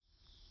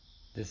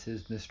This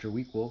is Mr.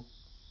 WEquil,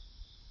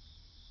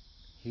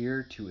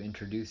 here to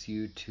introduce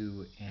you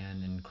to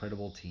an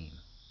incredible team.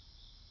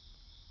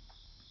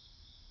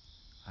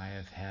 I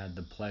have had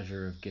the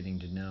pleasure of getting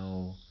to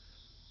know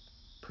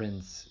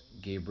Prince,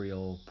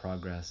 Gabriel,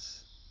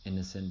 Progress,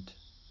 Innocent,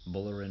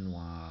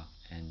 Bullerinois,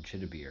 and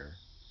Chittabir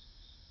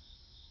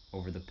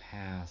over the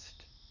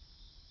past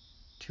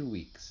 2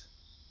 weeks.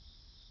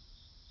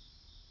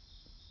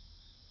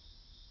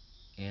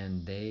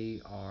 And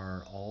they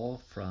are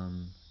all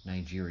from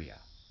Nigeria,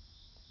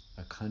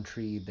 a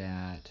country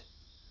that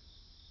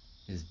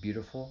is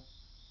beautiful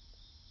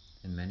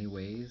in many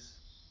ways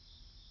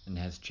and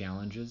has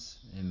challenges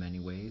in many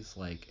ways,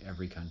 like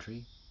every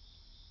country.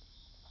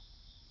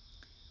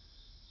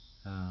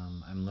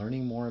 I'm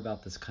learning more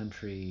about this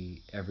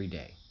country every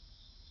day.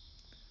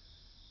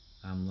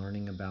 I'm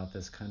learning about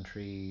this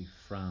country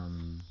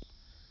from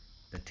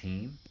the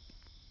team,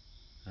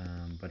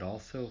 but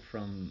also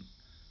from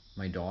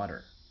my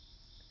daughter,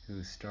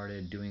 who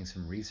started doing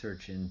some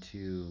research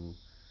into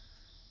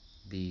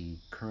the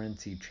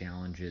currency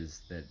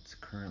challenges that's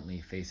currently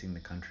facing the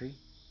country.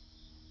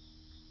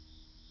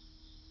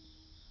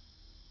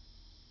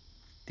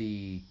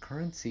 The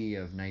currency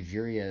of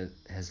Nigeria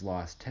has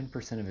lost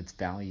 10% of its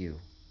value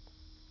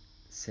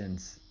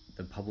since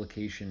the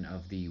publication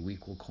of the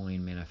WEquil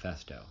coin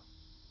manifesto.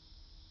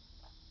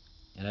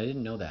 And I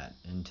didn't know that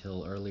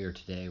until earlier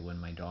today when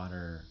my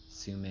daughter,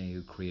 Sume,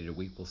 who created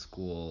WEquil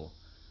School,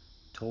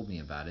 told me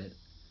about it.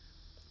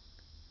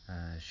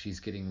 She's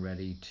getting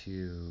ready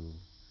to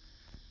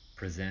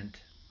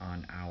present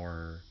on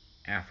our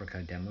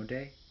Africa Demo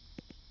Day,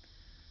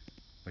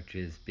 which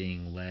is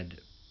being led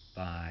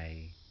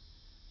by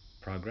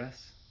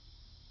Progress,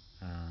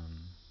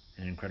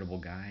 an incredible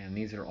guy. And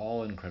these are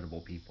all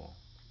incredible people.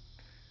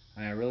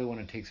 And I really want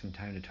to take some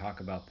time to talk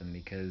about them,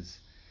 because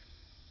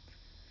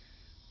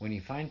when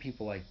you find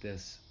people like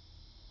this,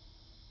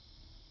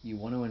 you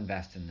want to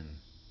invest in them.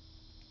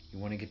 You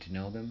want to get to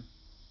know them.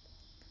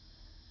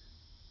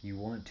 You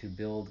want to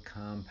build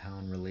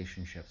compound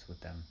relationships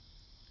with them,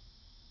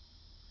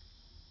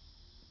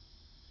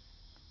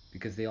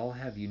 because they all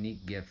have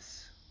unique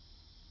gifts,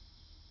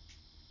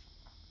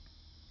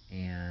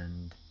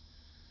 and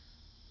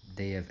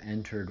they have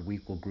entered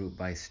WEquil Group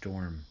by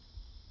storm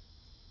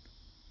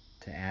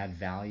to add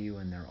value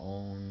in their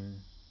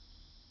own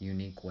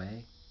unique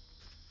way.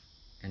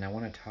 And I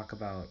want to talk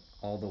about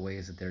all the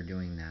ways that they're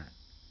doing that.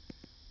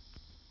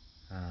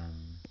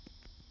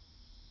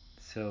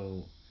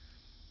 So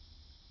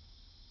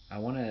I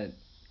want to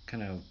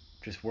kind of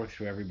just work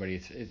through everybody.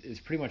 It's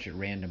pretty much at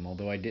random,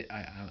 although I'm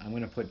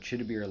going to put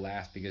Chittabir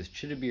last, because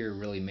Chittabir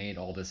really made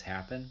all this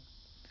happen,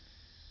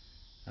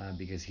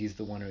 because he's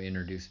the one who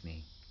introduced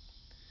me.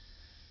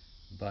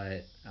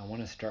 But I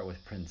want to start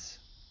with Prince.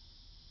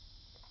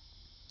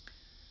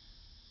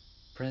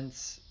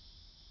 Prince,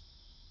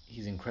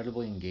 he's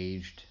incredibly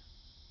engaged.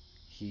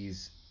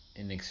 He's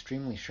an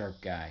extremely sharp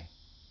guy,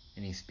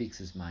 and he speaks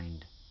his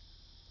mind.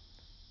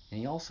 And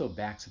he also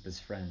backs up his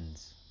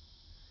friends.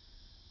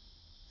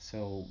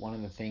 So one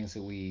of the things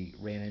that we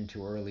ran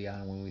into early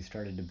on when we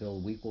started to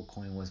build WEquil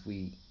Coin was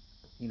we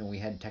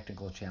had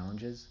technical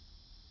challenges,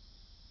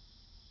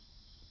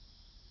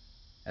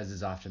 as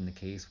is often the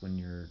case when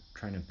you're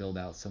trying to build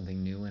out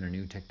something new and a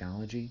new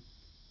technology.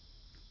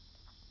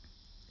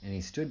 And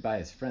he stood by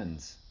his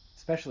friends,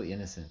 especially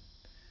Innocent,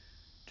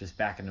 just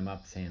backing him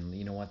up, saying,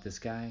 you know what, this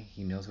guy,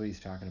 he knows what he's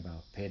talking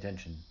about. Pay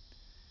attention.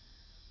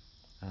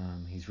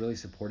 He's really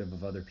supportive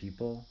of other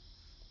people.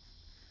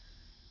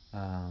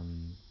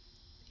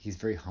 He's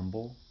very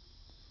humble.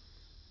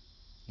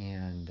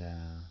 And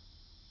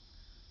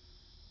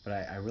but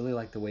I really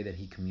like the way that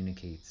he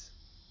communicates.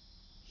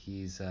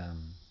 He's a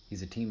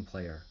team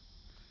player,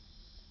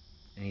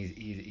 and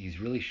he's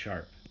really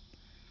sharp.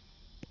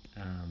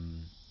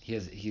 He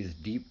has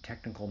deep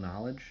technical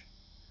knowledge,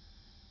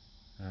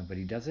 but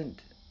he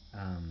doesn't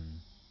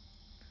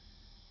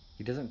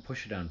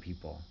push it on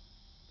people.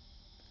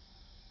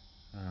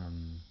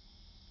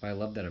 But I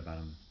love that about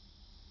him.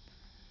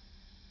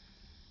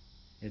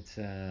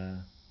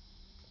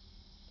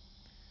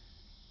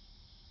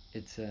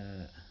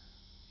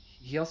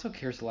 He also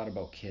cares a lot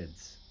about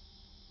kids.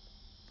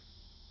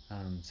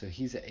 So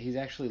he's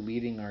actually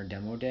leading our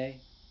demo day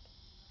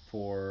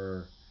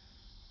for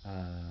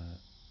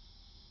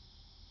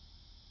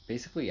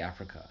basically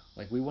Africa.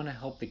 Like, we want to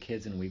help the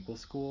kids in WEquil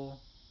School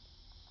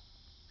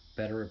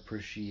better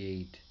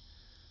appreciate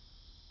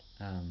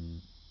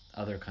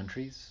other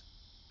countries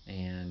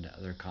and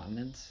other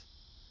continents.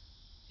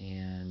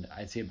 And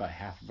I'd say about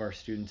half of our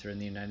students are in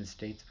the United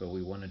States, but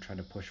we want to try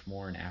to push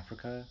more in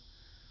Africa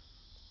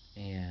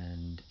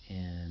and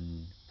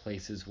in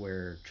places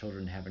where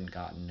children haven't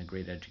gotten a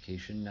great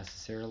education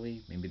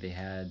necessarily. Maybe they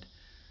had,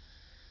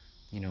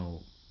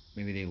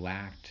 maybe they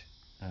lacked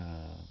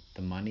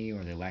the money,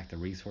 or they lacked the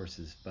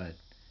resources, but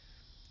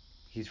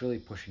he's really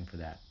pushing for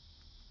that,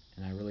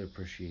 and I really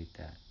appreciate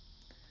that.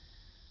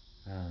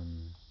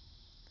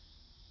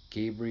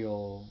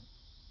 Gabriel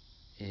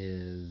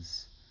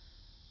is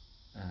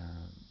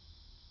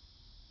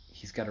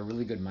he's got a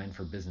really good mind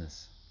for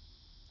business.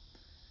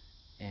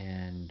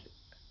 And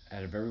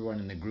out of everyone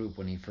in the group,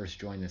 when he first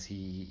joined this,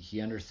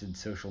 he understood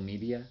social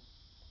media.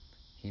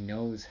 He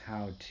knows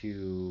how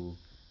to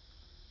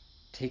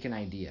take an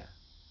idea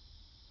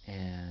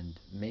and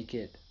make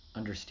it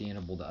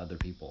understandable to other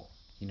people.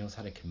 He knows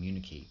how to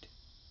communicate.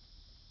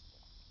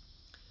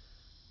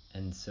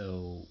 And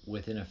so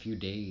within a few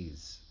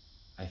days,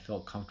 I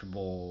felt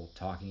comfortable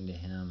talking to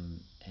him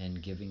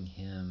and giving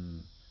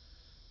him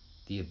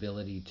the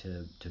ability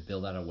to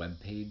build out a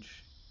web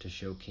page to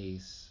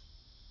showcase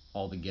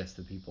all the gifts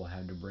that people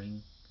had to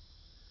bring.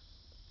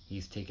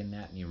 He's taken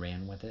that and he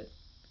ran with it.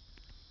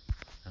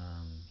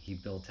 He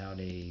built out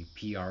a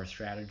PR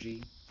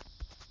strategy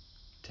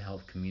to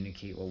help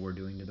communicate what we're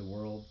doing to the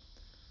world.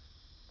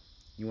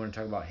 You want to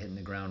talk about hitting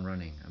the ground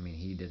running? I mean,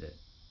 he did it.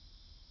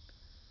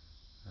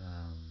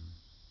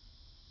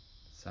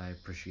 So I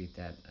appreciate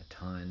that a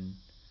ton.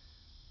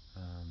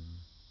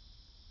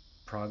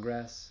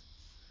 Progress.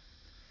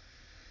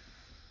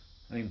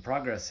 I mean,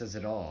 progress says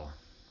it all.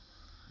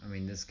 I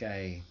mean, this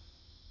guy,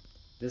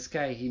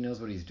 he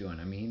knows what he's doing.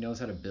 I mean, he knows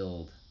how to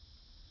build.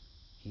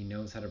 He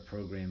knows how to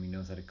program. He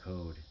knows how to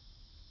code.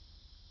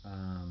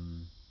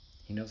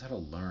 He knows how to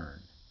learn.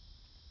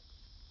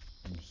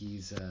 And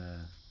he's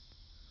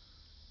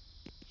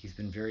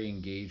been very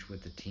engaged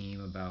with the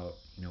team about,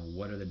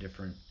 what are the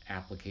different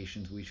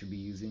applications we should be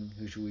using?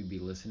 Who should we be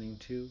listening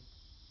to?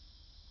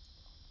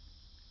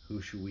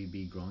 Who should we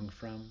be growing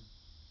from?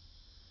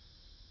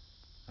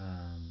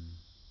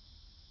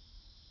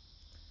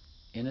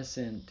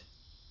 Innocent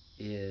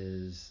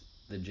is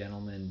the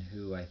gentleman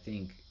who I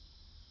think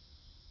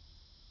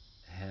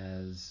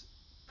has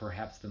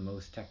perhaps the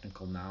most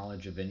technical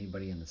knowledge of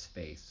anybody in the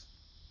space.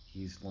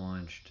 He's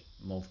launched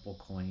multiple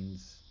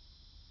coins.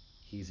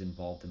 He's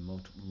involved in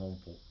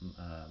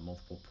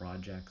multiple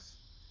projects.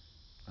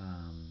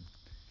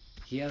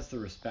 He has the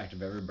respect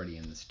of everybody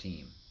in this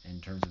team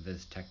in terms of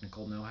his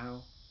technical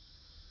know-how.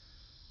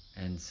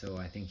 And so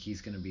I think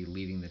he's going to be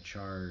leading the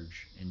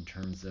charge in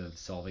terms of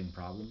solving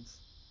problems.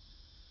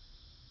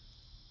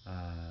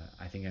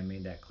 I think I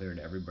made that clear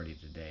to everybody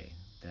today,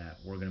 that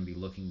we're going to be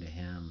looking to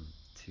him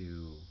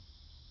to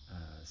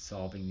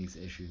solving these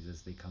issues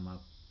as they come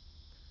up.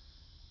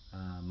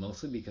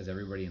 Mostly because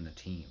everybody in the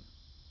team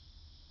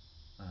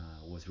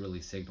was really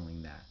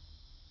signaling that.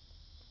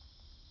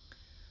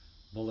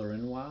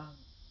 Bolarinwa,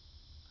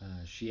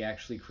 she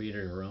actually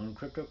created her own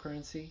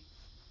cryptocurrency.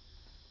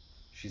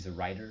 She's a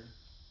writer.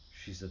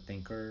 She's a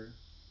thinker.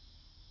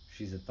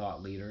 She's a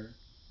thought leader.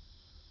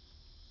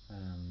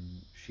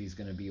 She's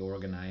going to be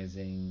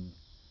organizing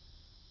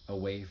a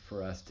way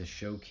for us to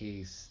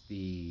showcase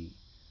the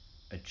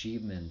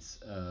achievements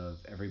of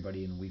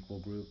everybody in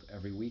WEquil group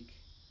every week.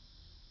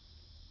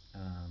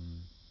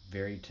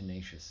 Very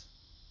tenacious.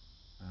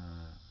 I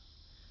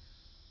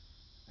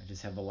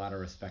just have a lot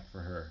of respect for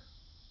her.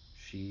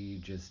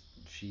 She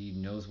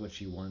knows what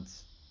she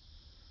wants.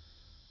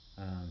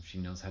 She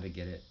knows how to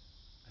get it.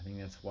 I think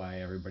that's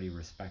why everybody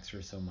respects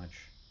her so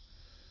much.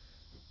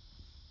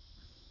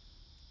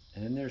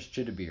 And then there's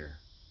Chittabir.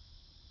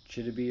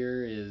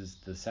 Chittabir is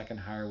the second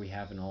hire we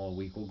have in all of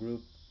WEquil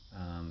group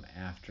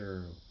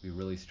after we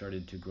really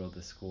started to grow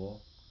the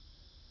school.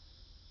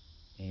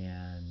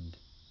 And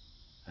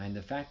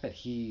the fact that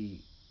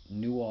he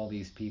knew all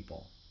these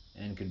people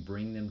and could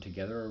bring them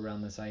together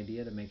around this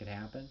idea to make it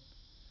happen.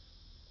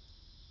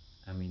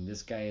 I mean,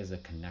 this guy is a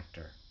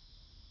connector.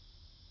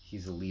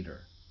 He's a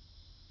leader.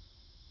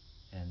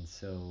 And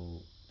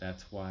so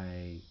that's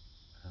why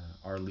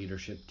our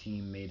leadership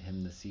team made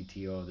him the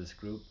CTO of this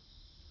group.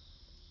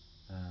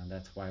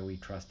 That's why we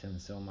trust him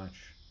so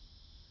much.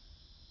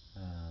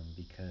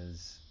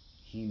 Because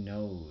he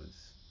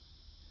knows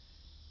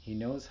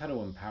how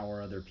to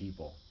empower other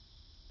people,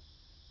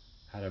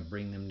 how to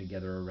bring them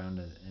together around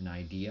an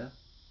idea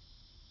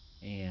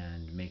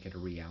and make it a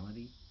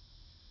reality.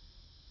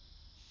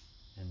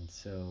 And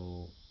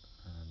so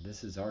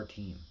this is our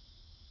team.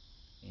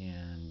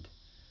 And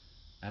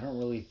I don't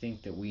really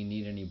think that we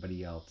need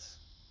anybody else.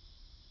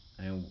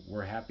 And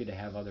we're happy to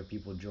have other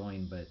people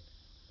join, but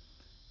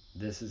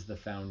this is the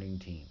founding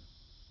team.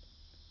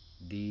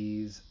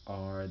 These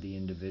are the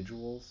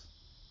individuals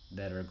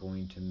that are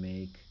going to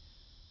make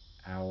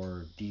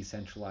our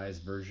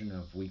decentralized version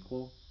of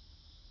WEquil,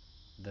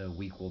 the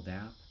WEquil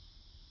DApp,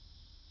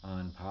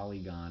 on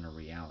Polygon a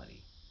reality.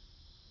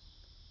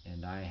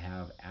 And I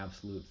have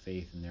absolute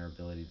faith in their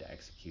ability to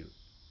execute.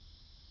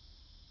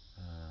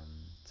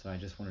 So I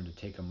just wanted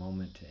to take a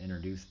moment to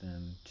introduce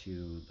them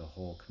to the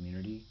whole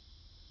community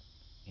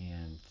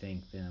and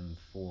thank them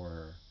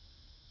for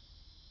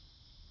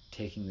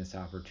taking this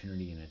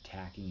opportunity and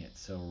attacking it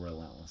so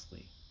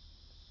relentlessly.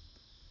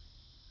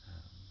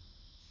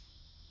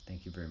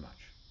 Thank you very much.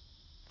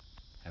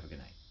 Have a good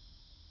night.